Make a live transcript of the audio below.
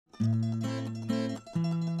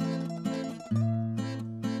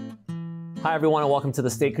Hi everyone and welcome to the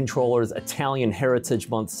State Comptroller's Italian Heritage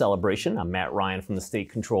Month celebration. I'm Matt Ryan from the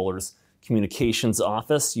State Comptroller's Communications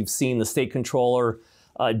Office. You've seen the State Comptroller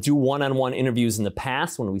do one-on-one interviews in the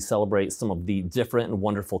past when we celebrate some of the different and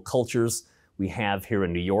wonderful cultures we have here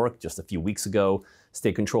in New York. Just a few weeks ago,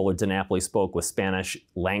 State Comptroller DiNapoli spoke with Spanish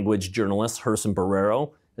language journalist Gerson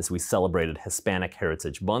Barrero as we celebrated Hispanic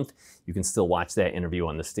Heritage Month. You can still watch that interview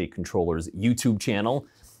on the State Comptroller's YouTube channel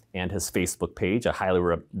and his Facebook page. I highly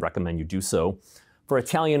recommend you do so. For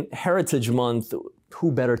Italian Heritage Month,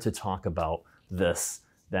 who better to talk about this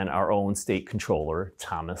than our own State Comptroller,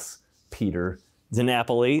 Thomas Peter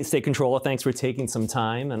DiNapoli. State Comptroller, thanks for taking some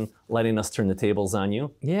time and letting us turn the tables on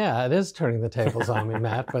you. Yeah, it is turning the tables on me,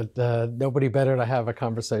 Matt, but nobody better to have a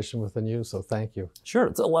conversation with than you, so thank you.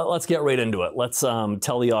 Sure, so let's get right into it. Let's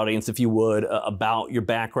tell the audience, if you would, about your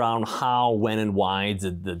background. How, when, and why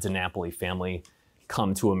did the DiNapoli family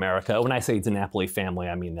come to America? When I say DiNapoli family,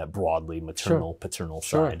 I mean that broadly, maternal, paternal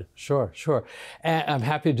side. Sure. And I'm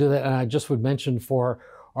happy to do that. And I just would mention for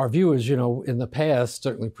our viewers, you know, in the past,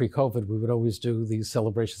 certainly pre-COVID, we would always do these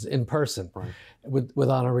celebrations in person with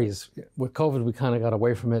honorees. With COVID, we kind of got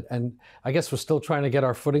away from it. And I guess we're still trying to get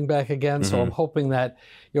our footing back again. So I'm hoping that,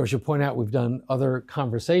 you know, as you point out, we've done other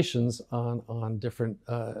conversations on different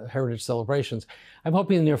heritage celebrations. I'm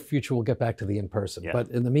hoping in the near future we'll get back to the in-person. But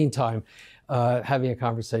in the meantime, having a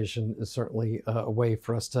conversation is certainly a way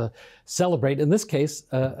for us to celebrate, in this case,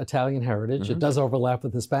 Italian heritage. It does overlap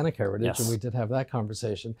with Hispanic heritage, and we did have that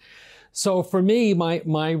conversation. So for me,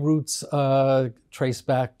 my roots trace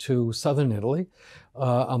back to southern Italy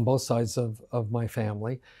on both sides of my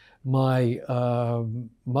family. My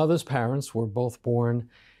mother's parents were both born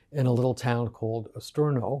in a little town called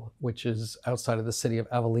Sturno, which is outside of the city of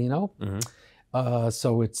Avellino.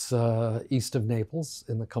 So it's east of Naples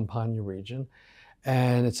in the Campania region.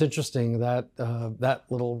 And it's interesting that that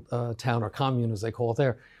little town or commune, as they call it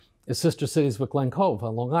there, is sister cities with Glen Cove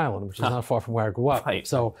on Long Island, which is not far from where I grew up.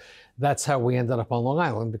 So that's how we ended up on Long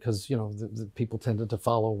Island, because, you know, the people tended to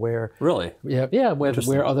follow where... Really? Yeah,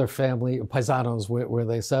 where other family, paisanos, where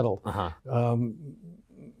they settled.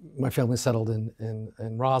 My family settled in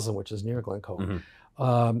Roslyn, which is near Glen Cove.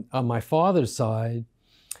 On my father's side,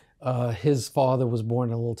 his father was born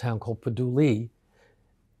in a little town called Paduli,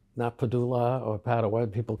 not Padula or Padua.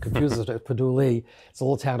 People confuse it with Paduli. It's a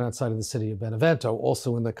little town outside of the city of Benevento,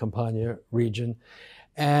 also in the Campania region.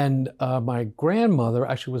 And my grandmother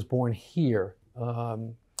actually was born here.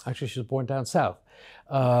 Actually, she was born down south.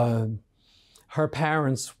 Her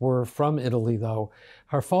parents were from Italy, though.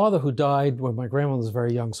 Her father, who died when my grandmother was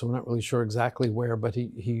very young, so we're not really sure exactly where, but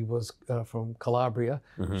he was from Calabria,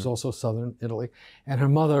 which is also southern Italy. And her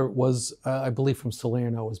mother was, I believe, from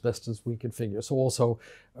Salerno, as best as we could figure, so also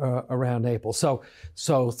around Naples.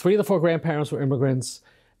 So 3 of the 4 grandparents were immigrants,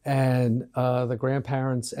 and the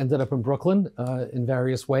grandparents ended up in Brooklyn in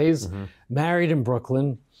various ways, married in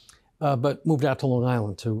Brooklyn, but moved out to Long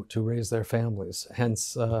Island to raise their families,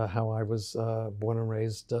 hence how I was born and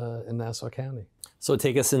raised in Nassau County. So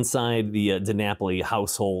take us inside the DiNapoli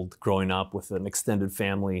household growing up with an extended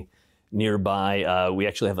family nearby. We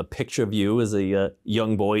actually have a picture of you as a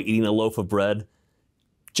young boy eating a loaf of bread,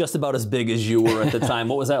 just about as big as you were at the time.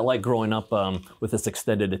 What was that like growing up with this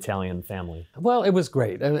extended Italian family? Well, it was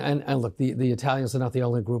great. And look, the Italians are not the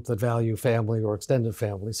only group that value family or extended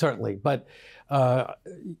family, certainly. But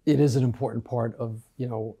it is an important part of, you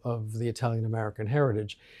know, of the Italian-American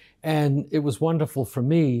heritage. And it was wonderful for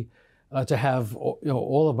me to have, you know,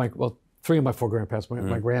 all of my, well, 3 of my 4 grandparents.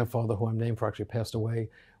 My grandfather, who I'm named for, actually passed away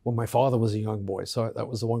when my father was a young boy. So that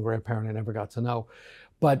was the one grandparent I never got to know.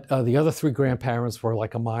 But the other 3 grandparents were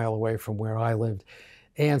like a mile away from where I lived.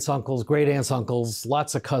 Aunts, uncles, great aunts, uncles,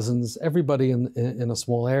 lots of cousins, everybody in a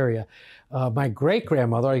small area. My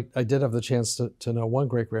great-grandmother, I did have the chance to know one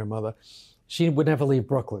great-grandmother. She would never leave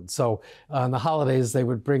Brooklyn. So on the holidays, they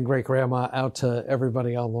would bring great-grandma out to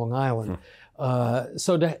everybody on Long Island.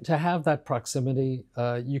 So to have that proximity,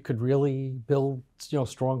 you could really build, you know,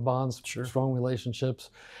 strong bonds, strong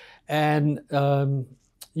relationships. And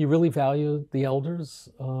you really value the elders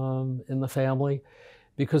in the family,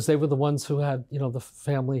 because they were the ones who had, you know, the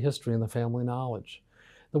family history and the family knowledge.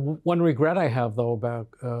 The one regret I have, though, about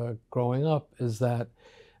growing up is that,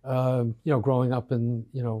 you know, growing up in,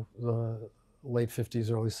 you know, the late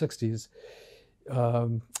 50s, early 60s,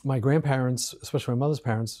 my grandparents, especially my mother's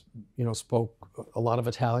parents, you know, spoke a lot of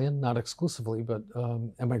Italian, not exclusively, but,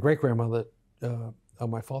 and my great-grandmother on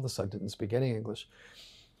my father's side didn't speak any English.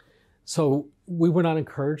 So we were not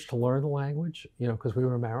encouraged to learn the language, you know, because we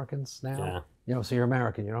were Americans now. You know, so you're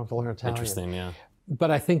American, you don't have to learn Italian. Interesting, but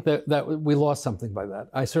I think that we lost something by that.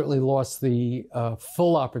 I certainly lost the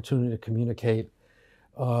full opportunity to communicate,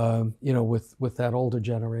 with that older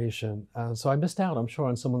generation. So I missed out, I'm sure,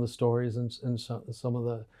 on some of the stories and some of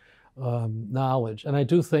the knowledge. And I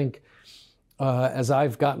do think, as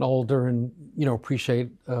I've gotten older and appreciate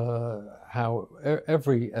how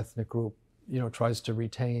every ethnic group tries to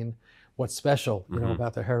retain what's special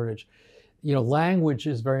about their heritage. Language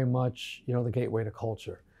is very much the gateway to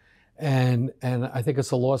culture. And I think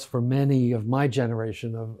it's a loss for many of my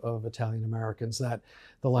generation of Italian Americans that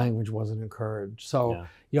the language wasn't encouraged. So,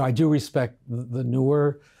 I do respect the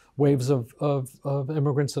newer waves of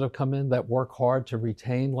immigrants that have come in that work hard to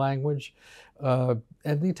retain language. And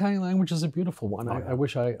the Italian language is a beautiful one. I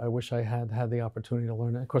wish I had the opportunity to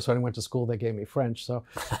learn it. Of course, when I went to school, they gave me French. So,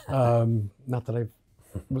 not that I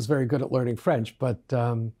was very good at learning French, but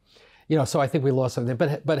so I think we lost something.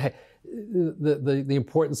 But hey, the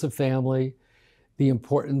importance of family, the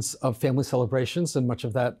importance of family celebrations, and much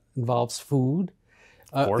of that involves food.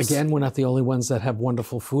 Again, we're not the only ones that have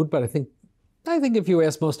wonderful food, but I think if you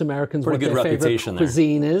ask most Americans what their favorite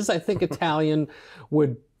cuisine is, I think Italian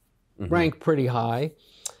would rank pretty high.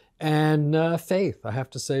 And faith, I have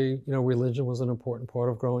to say, religion was an important part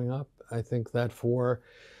of growing up. I think that for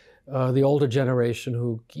the older generation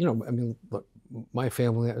who, look, my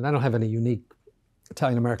family, and I don't have any unique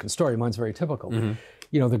Italian-American story, mine's very typical.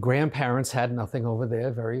 The grandparents had nothing over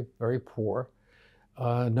there, very, very poor,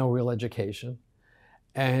 no real education,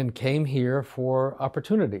 and came here for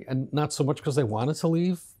opportunity. And not so much because they wanted to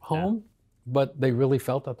leave home, but they really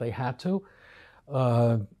felt that they had to.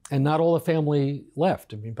 And not all the family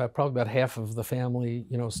left. I mean, probably about half of the family,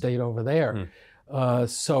 stayed over there.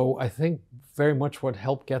 So I think very much what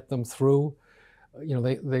helped get them through,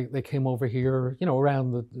 they came over here,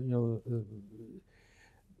 around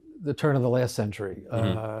the turn of the last century,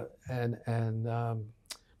 and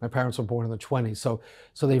my parents were born in the 20s.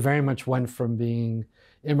 So they very much went from being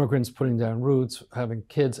immigrants, putting down roots, having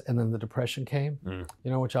kids, and then the Depression came,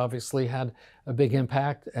 which obviously had a big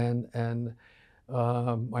impact. And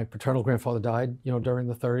my paternal grandfather died, during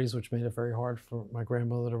the 30s, which made it very hard for my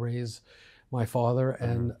grandmother to raise my father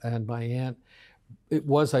and my aunt. It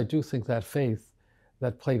was, I do think, that faith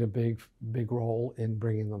that played a big role in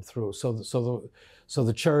bringing them through. So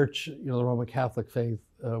the church, the Roman Catholic faith,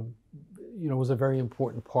 was a very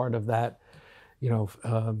important part of that,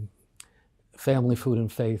 family, food,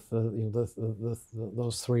 and faith.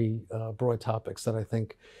 Those three broad topics that I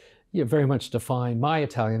think very much define my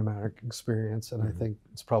Italian-American experience, and I think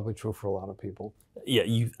it's probably true for a lot of people.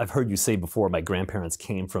 Yeah, I've heard you say before, my grandparents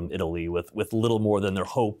came from Italy with little more than their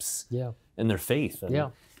hopes and their faith.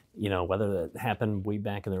 And, whether that happened way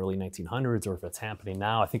back in the early 1900s or if it's happening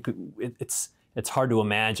now, I think it's hard to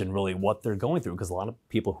imagine really what they're going through, because a lot of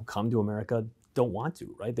people who come to America don't want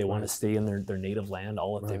to, right? They want to stay in their native land,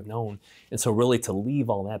 all that they've known. And so really to leave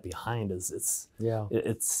all that behind it's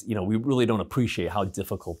we really don't appreciate how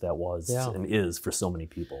difficult that was and is for so many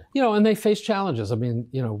people. And they face challenges. I mean,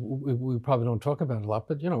 we probably don't talk about it a lot,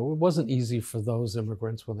 but, it wasn't easy for those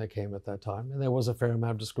immigrants when they came at that time. And there was a fair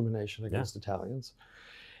amount of discrimination against Italians.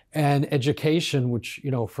 And education, which,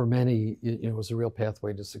 for many, was a real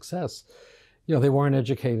pathway to success. They weren't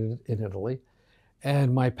educated in Italy.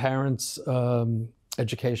 And my parents'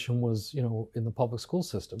 education was, in the public school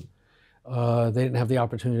system. They didn't have the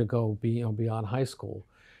opportunity to go beyond high school.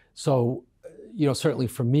 So, certainly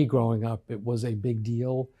for me growing up, it was a big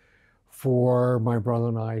deal for my brother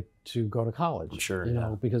and I to go to college. Sure,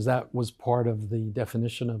 because that was part of the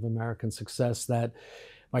definition of American success that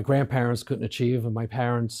my grandparents couldn't achieve, and my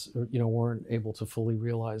parents, weren't able to fully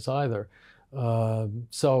realize either.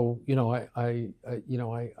 So I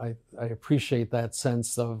appreciate that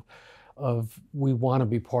sense of we want to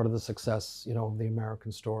be part of the success, of the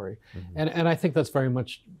American story, and I think that's very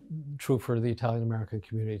much true for the Italian American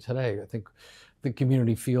community today. I think the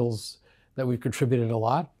community feels that we've contributed a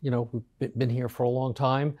lot. We've been here for a long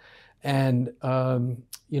time, and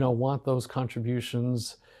want those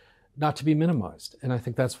contributions not to be minimized. And I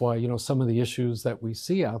think that's why some of the issues that we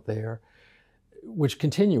see out there, which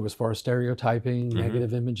continue as far as stereotyping,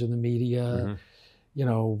 negative image in the media,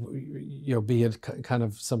 be it kind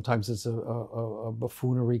of, sometimes it's a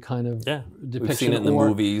buffoonery kind of depiction. We've seen it in the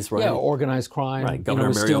movies, right? Yeah, organized crime. Right,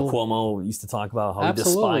 Governor Mario Cuomo used to talk about how he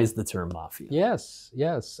despised the term mafia. Yes.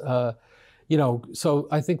 So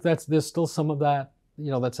I think there's still some of that,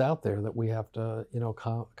 that's out there that we have to,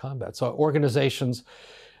 combat. So organizations,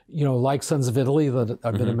 like Sons of Italy, that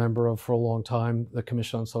I've been a member of for a long time, the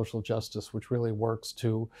Commission on Social Justice, which really works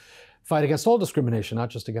to fight against all discrimination, not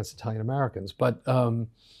just against Italian Americans, but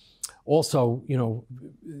also,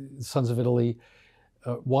 Sons of Italy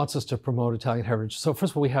wants us to promote Italian heritage. So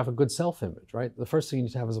first of all, we have a good self-image, right? The first thing you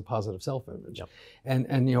need to have is a positive self-image. Yep.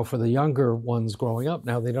 And you know, for the younger ones growing up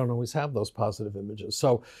now, they don't always have those positive images.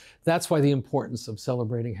 So that's why the importance of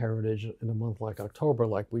celebrating heritage in a month like October,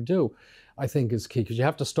 like we do, I think is key, because you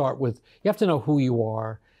have to start with, you have to know who you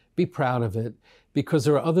are, be proud of it, because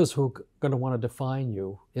there are others who are going to want to define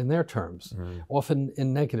you in their terms, often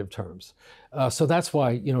in negative terms. So that's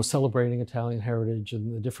why, you know, celebrating Italian heritage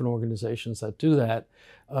and the different organizations that do that,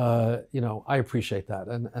 you know, I appreciate that.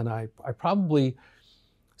 And I probably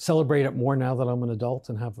celebrate it more now that I'm an adult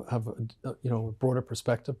and have a, you know, a broader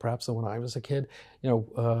perspective perhaps than when I was a kid. You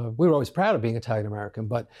know, we were always proud of being Italian American,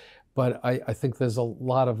 but I think there's a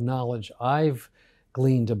lot of knowledge I've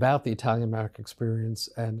gleaned about the Italian American experience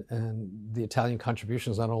and the Italian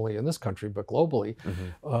contributions, not only in this country, but globally,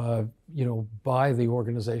 you know, by the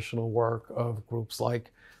organizational work of groups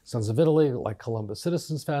like Sons of Italy, like Columbus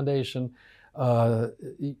Citizens Foundation,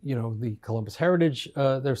 you know, the Columbus Heritage.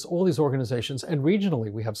 There's all these organizations, and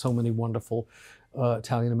regionally, we have so many wonderful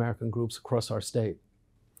Italian American groups across our state.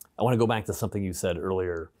 I want to go back to something you said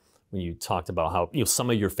earlier when you talked about how, you know, some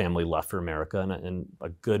of your family left for America and a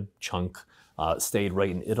good chunk stayed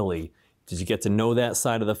right in Italy. Did you get to know that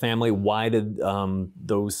side of the family? Why did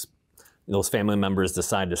those family members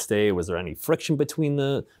decide to stay? Was there any friction between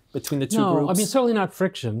the two groups? No, I mean, certainly not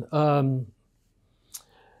friction.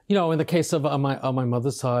 You know, in the case of on my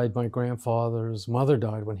mother's side, my grandfather's mother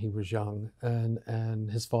died when he was young,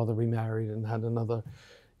 and his father remarried and had another,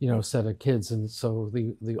 you know, set of kids, and so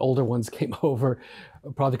the older ones came over,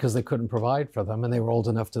 probably because they couldn't provide for them, and they were old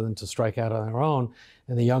enough to strike out on their own,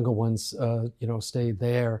 and the younger ones, you know, stayed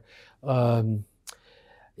there.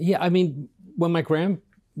 Yeah, I mean, when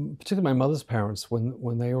particularly my mother's parents,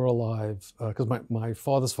 when they were alive, because my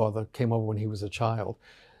father's father came over when he was a child,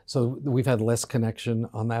 so we've had less connection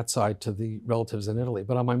on that side to the relatives in Italy.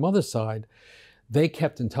 But on my mother's side, they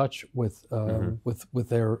kept in touch with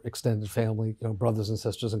their extended family, you know, brothers and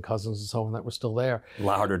sisters and cousins and so on that were still there. A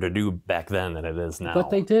lot harder to do back then than it is now. But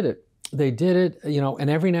they did it. They did it, you know, and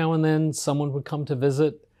every now and then someone would come to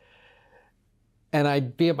visit, and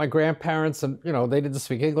I'd be at my grandparents, and, you know, they didn't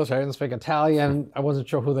speak English, I didn't speak Italian, I wasn't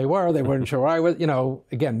sure who they were, they weren't sure where I was, you know,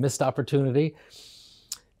 again, missed opportunity.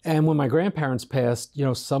 And when my grandparents passed, you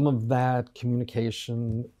know, some of that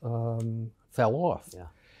communication fell off. Yeah.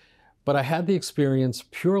 But I had the experience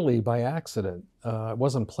purely by accident. It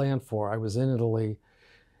wasn't planned for. I was in Italy,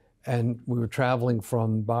 and we were traveling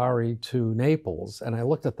from Bari to Naples, and I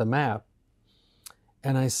looked at the map,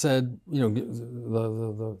 and I said, you know,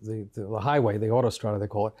 the highway, the autostrada they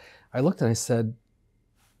call it. I looked and I said,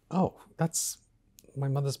 oh, that's my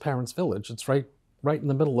mother's parents' village. It's right in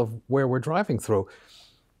the middle of where we're driving through.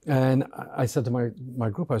 And I said to my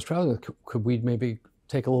group I was traveling with, could we maybe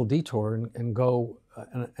take a little detour and go?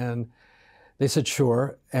 And they said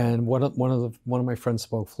sure. And one of my friends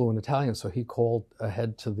spoke fluent Italian, so he called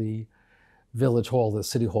ahead to the village hall, the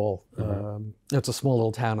city hall. It's a small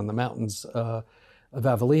little town in the mountains of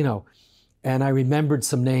Avellino, and I remembered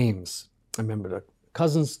some names. I remembered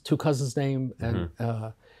two cousins' name, and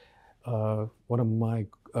one of my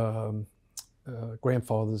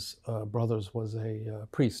grandfather's brothers was a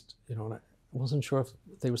priest. You know, and I wasn't sure if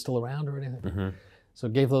they were still around or anything. So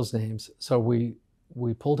gave those names. So we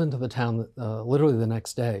pulled into the town literally the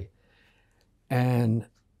next day, and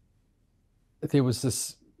there was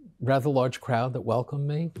this rather large crowd that welcomed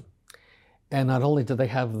me. And not only did they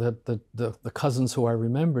have the cousins who I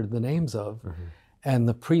remembered the names of, and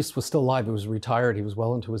the priest was still alive. He was retired. He was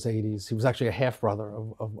well into his 80s. He was actually a half brother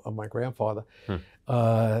of my grandfather.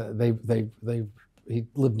 He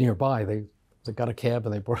lived nearby. They got a cab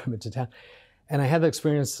and they brought him into town. And I had the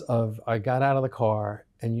experience of, I got out of the car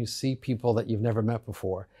and you see people that you've never met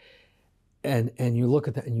before. And you look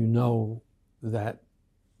at that and you know that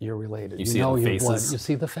you're related. You see the faces. Blood. You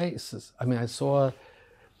see the faces. I mean, I saw,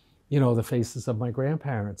 you know, the faces of my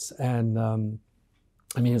grandparents. And I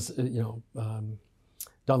mean, it's, you know,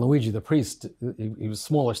 Don Luigi, the priest, he was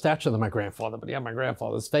smaller stature than my grandfather, but he had my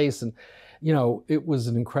grandfather's face. And, you know, it was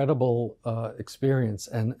an incredible experience.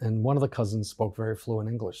 And one of the cousins spoke very fluent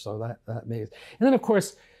English, so that made it. And then, of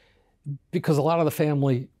course, because a lot of the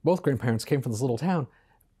family, both grandparents came from this little town,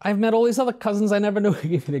 I've met all these other cousins I never knew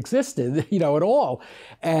even existed, you know, at all.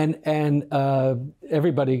 And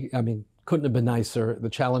everybody, I mean, couldn't have been nicer. The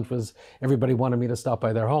challenge was everybody wanted me to stop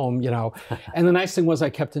by their home, you know. And the nice thing was I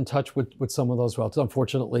kept in touch with some of those relatives.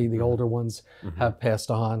 Unfortunately, the older ones have passed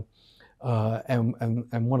on. And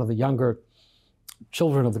one of the younger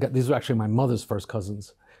children of these were actually my mother's first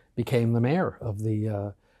cousins, became the mayor of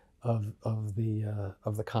the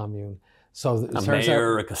commune. So a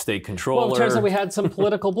mayor, a state controller. Well, it turns out we had some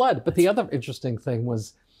political blood. But the other interesting thing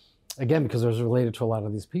was, again, because it was related to a lot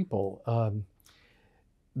of these people,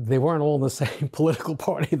 they weren't all in the same political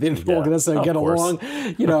party. They didn't all necessarily get along,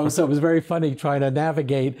 so it was very funny trying to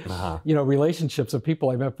navigate, relationships of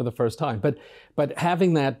people I met for the first time. But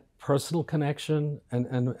having that personal connection,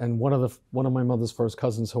 and one of my mother's first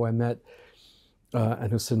cousins who I met, and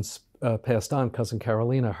who's since passed on, cousin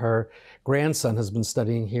Carolina, her grandson has been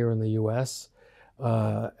studying here in the U.S.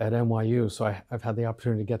 At NYU, so I've had the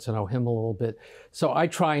opportunity to get to know him a little bit. So I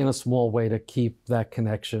try in a small way to keep that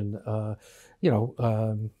connection. They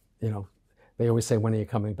always say, when are you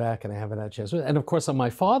coming back? And I haven't had a chance. And of course, on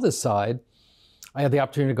my father's side, I had the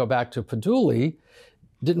opportunity to go back to Paduli.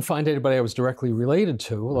 Didn't find anybody I was directly related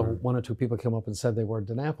to, although one or two people came up and said they were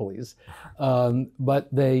DiNapolis.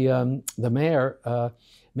 But the mayor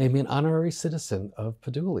made me an honorary citizen of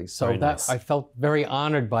Paduli. So nice. I felt very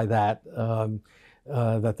honored by that,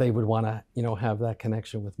 that they would want to, have that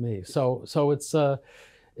connection with me. So it's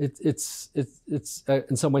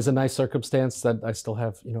in some ways a nice circumstance that I still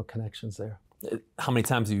have, connections there. How many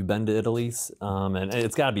times have you been to Italy? And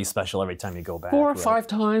it's got to be special every time you go back. 4 or 5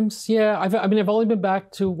 times, yeah. I've only been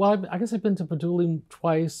back to, I guess I've been to Paduli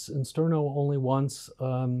twice and Sterno only once.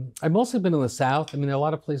 I've mostly been in the south. There are a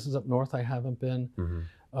lot of places up north I haven't been.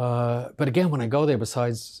 But again, when I go there,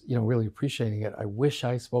 besides, really appreciating it, I wish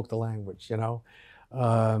I spoke the language,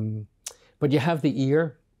 But you have the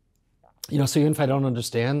ear. So even if I don't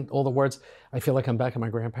understand all the words, I feel like I'm back at my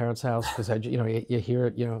grandparents' house because you hear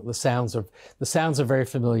it. The sounds are very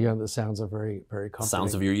familiar and the sounds are very, very comforting.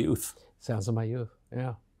 Sounds of your youth. Sounds of my youth.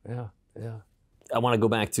 Yeah. I want to go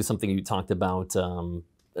back to something you talked about,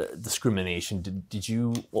 discrimination. Did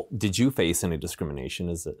you face any discrimination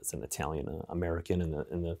as an Italian American in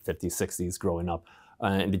the 50s, 60s growing up?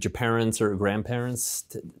 And did your parents or grandparents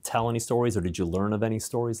tell any stories, or did you learn of any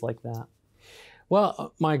stories like that?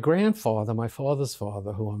 Well, my grandfather, my father's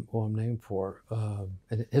father, who I'm named for,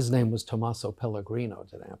 his name was Tommaso Pellegrino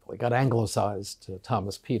DiNapoli. Got anglicized to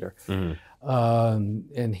Thomas Peter.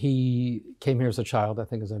 And he came here as a child, I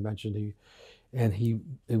think, as I mentioned. He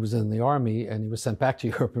was in the army, and he was sent back to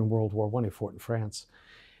Europe in World War I. He fought in France.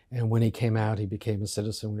 And when he came out, he became a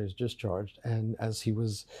citizen when he was discharged. And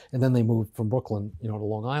then they moved from Brooklyn, to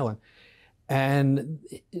Long Island. And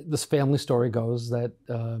this family story goes that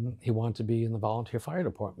he wanted to be in the volunteer fire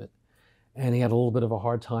department. And he had a little bit of a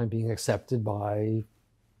hard time being accepted by,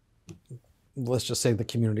 let's just say the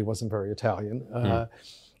community wasn't very Italian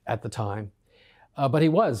at the time. But he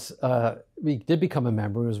did become a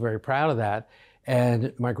member. He was very proud of that.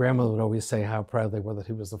 And my grandmother would always say how proud they were that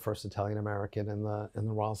he was the first Italian-American in the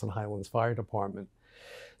Roslyn Highlands Fire Department.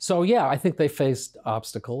 So yeah, I think they faced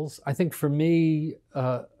obstacles. I think for me,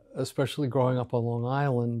 especially growing up on Long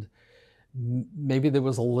Island, maybe there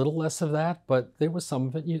was a little less of that, but there was some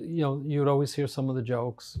of it. You would always hear some of the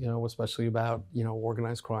jokes, especially about,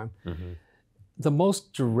 organized crime. The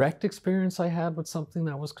most direct experience I had with something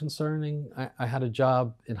that was concerning, I had a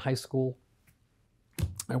job in high school.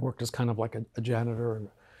 I worked as kind of like a janitor and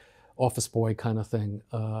office boy kind of thing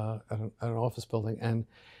at an office building. And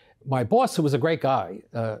my boss, who was a great guy,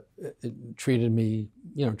 treated me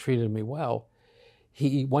well.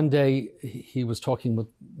 One day he was talking with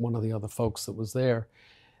one of the other folks that was there,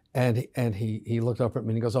 and he looked up at me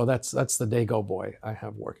and he goes, "Oh, that's the Dago boy I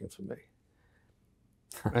have working for me."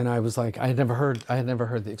 And I was like, I had never heard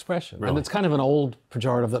the expression. Really? And it's kind of an old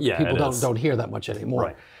pejorative that people don't hear that much anymore.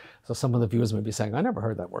 Right. So some of the viewers may be saying, I never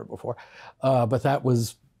heard that word before. But that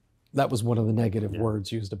was one of the negative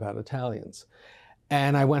words used about Italians.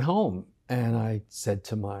 And I went home and I said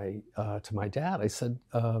to my dad, I said,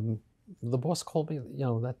 the boss called me,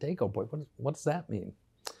 that Dago boy. What does that mean?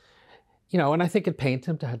 And I think it pained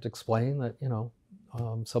him to have to explain that,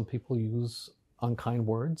 some people use unkind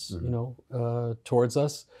words, towards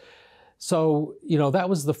us. So, that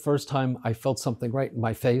was the first time I felt something right in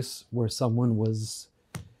my face where someone was,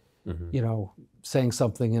 saying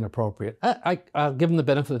something inappropriate. I'll give him the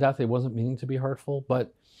benefit of the doubt that he wasn't meaning to be hurtful,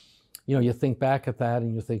 but, you think back at that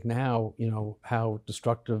and you think now, how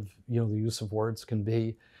destructive, the use of words can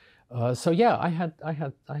be. So yeah, I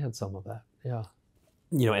had some of that. Yeah.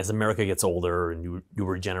 As America gets older and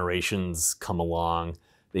newer generations come along,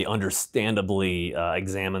 they understandably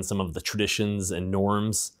examine some of the traditions and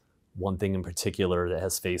norms. One thing in particular that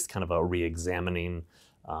has faced kind of a re-examining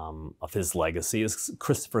of his legacy is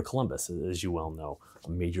Christopher Columbus, as you well know, a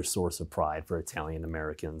major source of pride for Italian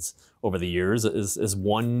Americans over the years. As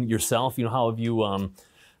one yourself, how have you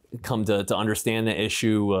come to understand the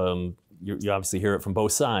issue? You obviously hear it from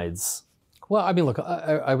both sides. Well, look,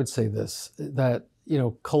 I would say this, that,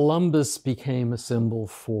 Columbus became a symbol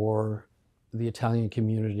for the Italian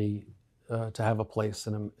community to have a place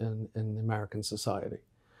in American society.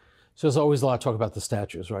 So there's always a lot of talk about the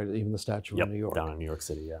statues, right? Even the statue in New York. Down in New York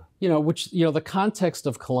City, yeah. The context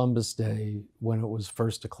of Columbus Day, when it was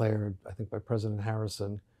first declared, I think by President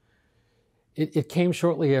Harrison, it came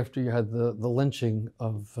shortly after you had the lynching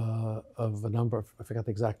of a number, I forgot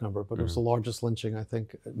the exact number, but it was the largest lynching, I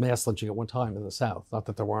think, mass lynching at one time in the South. Not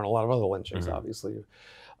that there weren't a lot of other lynchings, obviously.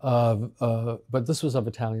 But this was of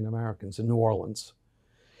Italian Americans in New Orleans.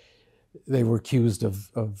 They were accused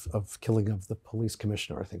of killing of the police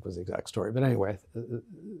commissioner, I think was the exact story. But anyway,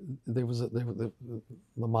 the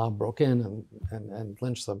mob broke in and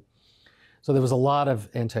lynched them. So there was a lot of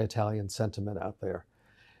anti-Italian sentiment out there.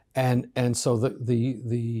 And so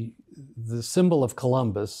the symbol of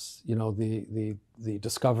Columbus, the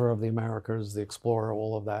discoverer of the Americas, the explorer,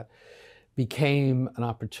 all of that, became an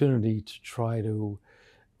opportunity to try to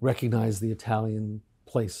recognize the Italian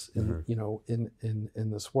place in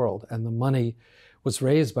this world. And the money was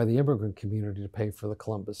raised by the immigrant community to pay for the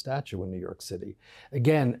Columbus statue in New York City.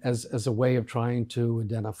 Again, as a way of trying to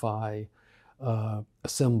identify a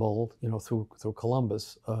symbol, through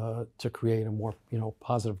Columbus, to create a more,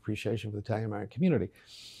 positive appreciation for the Italian American community.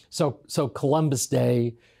 So Columbus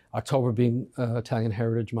Day, October being Italian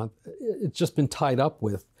Heritage Month, it's just been tied up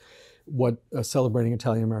with what celebrating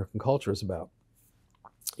Italian American culture is about.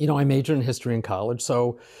 I majored in history in college,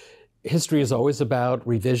 so history is always about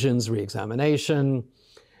revisions, reexamination.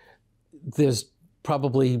 There's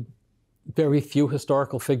probably very few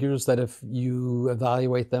historical figures that if you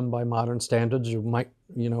evaluate them by modern standards, you might,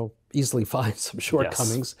 easily find some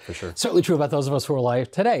shortcomings. Yes, for sure. Certainly true about those of us who are alive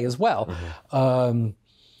today as well.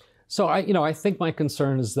 So I think my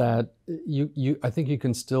concern is that I think you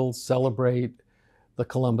can still celebrate the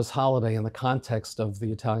Columbus holiday in the context of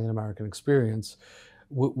the Italian-American experience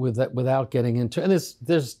without getting into, and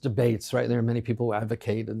there's debates, right? There are many people who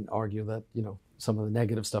advocate and argue that, some of the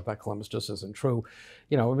negative stuff about Columbus just isn't true.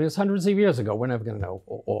 It's hundreds of years ago. We're never going to know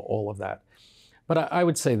all of that. But I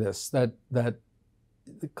would say this, that the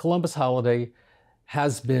Columbus holiday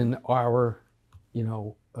has been our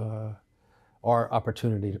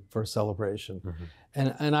opportunity for a celebration.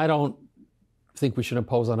 And I don't think we should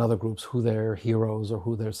impose on other groups who their heroes or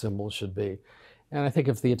who their symbols should be. And I think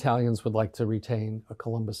if the Italians would like to retain a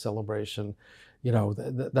Columbus celebration,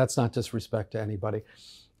 that's not disrespect to anybody.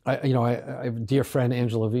 I have a dear friend,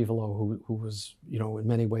 Angela Vivolo, who was, in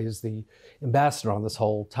many ways the ambassador on this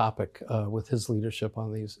whole topic with his leadership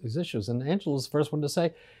on these issues. And Angela's the first one to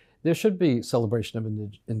say there should be celebration of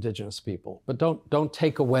indigenous people, but don't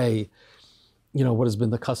take away, what has been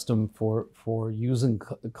the custom for using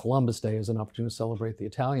Columbus Day as an opportunity to celebrate the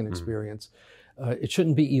Italian experience. It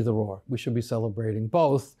shouldn't be either or. We should be celebrating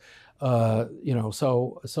both. So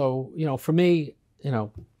for me,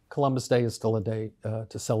 Columbus Day is still a day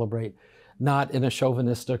to celebrate, not in a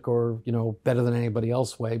chauvinistic or better than anybody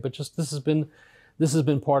else way, but just this has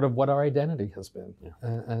been part of what our identity has been,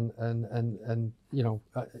 and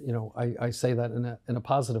I say that in a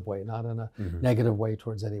positive way, not in a negative way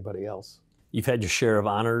towards anybody else. You've had your share of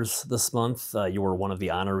honors this month. You were one of the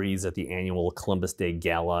honorees at the annual Columbus Day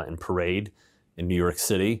Gala and Parade in New York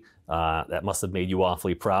City. That must have made you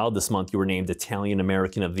awfully proud. This month you were named Italian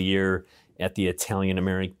American of the Year at the Italian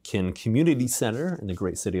American Community Center in the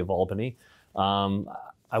great city of Albany.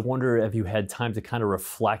 I wonder if you had time to kind of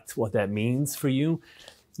reflect what that means for you.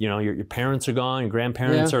 Your parents are gone, your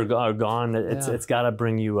grandparents are gone. It's got to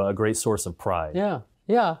bring you a great source of pride. Yeah.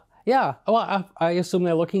 Well, I assume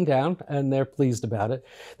they're looking down and they're pleased about it.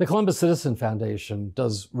 The Columbus Citizen Foundation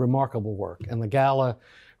does remarkable work, and the gala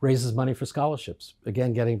raises money for scholarships.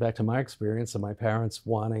 Again, getting back to my experience and my parents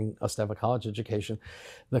wanting us to have a college education,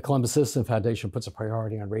 the Columbus Citizen Foundation puts a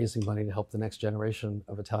priority on raising money to help the next generation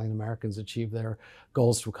of Italian Americans achieve their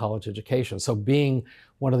goals through college education. So being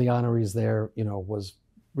one of the honorees there, was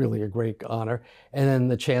really a great honor. And then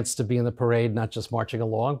the chance to be in the parade, not just marching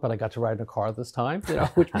along, but I got to ride in a car this time,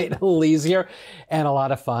 which made it a little easier and a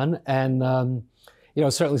lot of fun. And,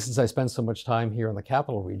 certainly since I spend so much time here in the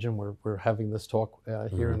capital region, we're having this talk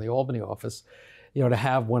here in the Albany office, to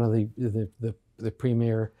have one of the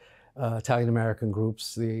premier Italian American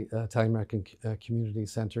groups, the Italian American Community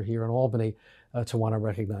Center here in Albany, to want to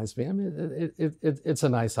recognize me. I mean, it's a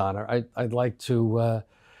nice honor. I'd like to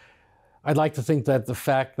think that the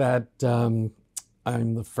fact that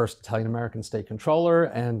I'm the first Italian American state controller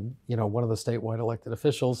and one of the statewide elected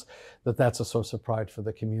officials, that's a source of pride for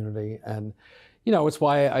the community. And it's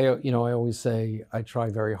why I always say I try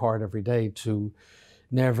very hard every day to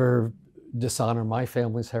never dishonor my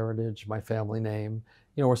family's heritage, my family name,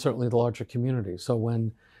 we're certainly the larger community. So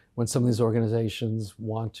when some of these organizations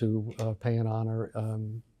want to pay an honor,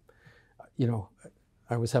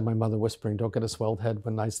 I always have my mother whispering, "Don't get a swelled head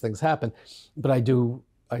when nice things happen," but I do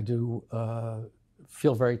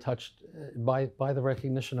feel very touched by the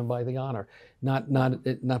recognition and by the honor.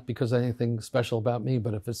 Not because of anything special about me,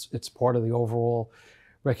 but if it's part of the overall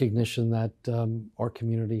recognition that our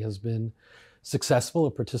community has been successful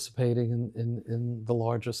at participating in the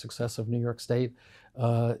larger success of New York State.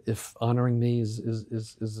 If honoring me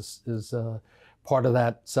is part of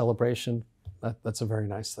that celebration, that's a very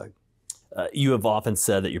nice thing. You have often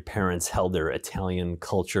said that your parents held their Italian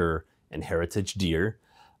culture and heritage dear,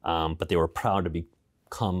 but they were proud to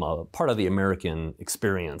become a part of the American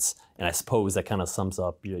experience. And I suppose that kind of sums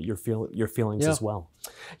up your feelings as well.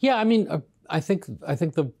 Yeah, I mean, I think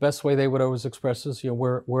the best way they would always express is,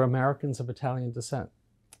 we're Americans of Italian descent,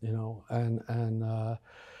 and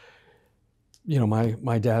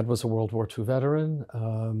my dad was a World War II veteran.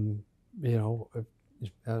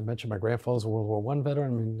 I mentioned my grandfather's a World War I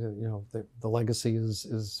veteran. I mean, the legacy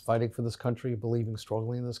is fighting for this country, believing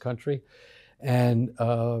strongly in this country. And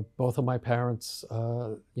both of my parents,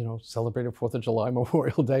 celebrated 4th of July,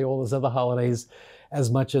 Memorial Day, all those other holidays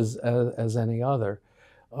as much as any other.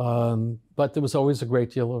 But there was always a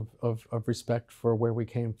great deal of respect for where we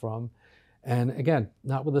came from. And again,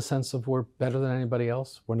 not with a sense of we're better than anybody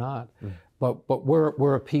else. We're not. But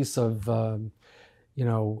we're a piece of, of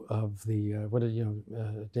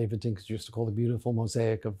the, David Dinkins used to call the beautiful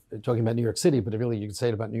mosaic of talking about New York City, but really you could say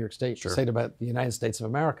it about New York State, you could say it about the United States of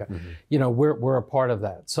America. We're a part of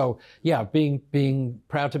that. So yeah, being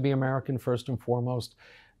proud to be American first and foremost,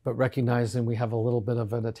 but recognizing we have a little bit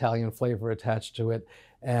of an Italian flavor attached to it.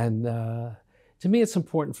 And to me, it's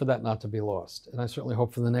important for that not to be lost. And I certainly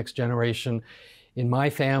hope for the next generation in my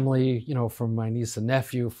family, for my niece and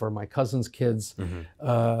nephew, for my cousin's kids, and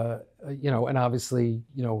obviously,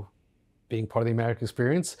 being part of the American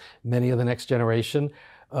experience, many of the next generation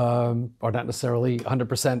are not necessarily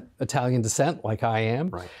 100% Italian descent like I am.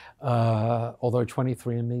 Right. Although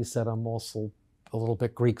 23andMe said I'm also a little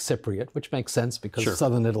bit Greek Cypriot, which makes sense because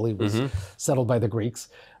southern Italy was settled by the Greeks.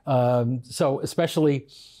 So especially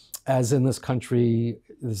as in this country,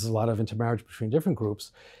 there's a lot of intermarriage between different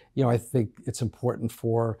groups. I think it's important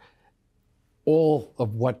for all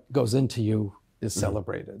of what goes into you is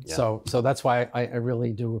celebrated. Yeah. So that's why I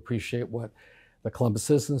really do appreciate what the Columbus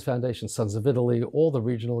Citizens Foundation, Sons of Italy, all the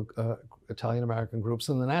regional Italian American groups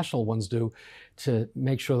and the national ones do to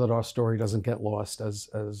make sure that our story doesn't get lost as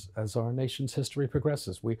our nation's history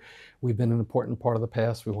progresses. We've been an important part of the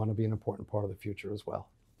past. We want to be an important part of the future as well.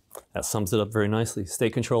 That sums it up very nicely.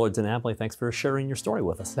 State Comptroller DiNapoli, thanks for sharing your story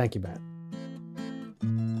with us. Thank you, Matt.